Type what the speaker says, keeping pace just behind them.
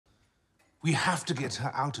We have to get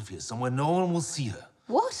her out of here somewhere no one will see her.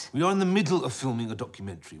 What? We are in the middle of filming a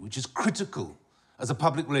documentary, which is critical as a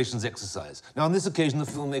public relations exercise. Now, on this occasion, the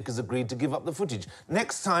filmmakers agreed to give up the footage.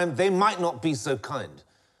 Next time, they might not be so kind.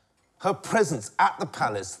 Her presence at the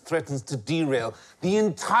palace threatens to derail the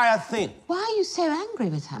entire thing. Why are you so angry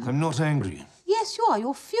with her? I'm not angry. Yes, you are.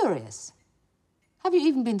 You're furious. Have you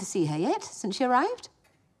even been to see her yet, since she arrived?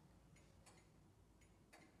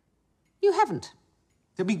 You haven't.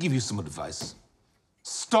 Let me give you some advice.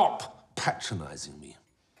 Stop patronizing me.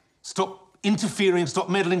 Stop interfering, stop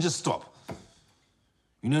meddling, just stop.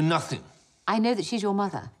 You know nothing. I know that she's your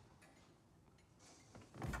mother.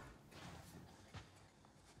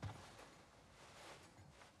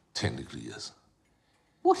 Technically, yes.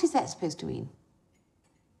 What is that supposed to mean?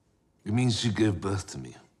 It means she gave birth to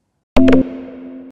me.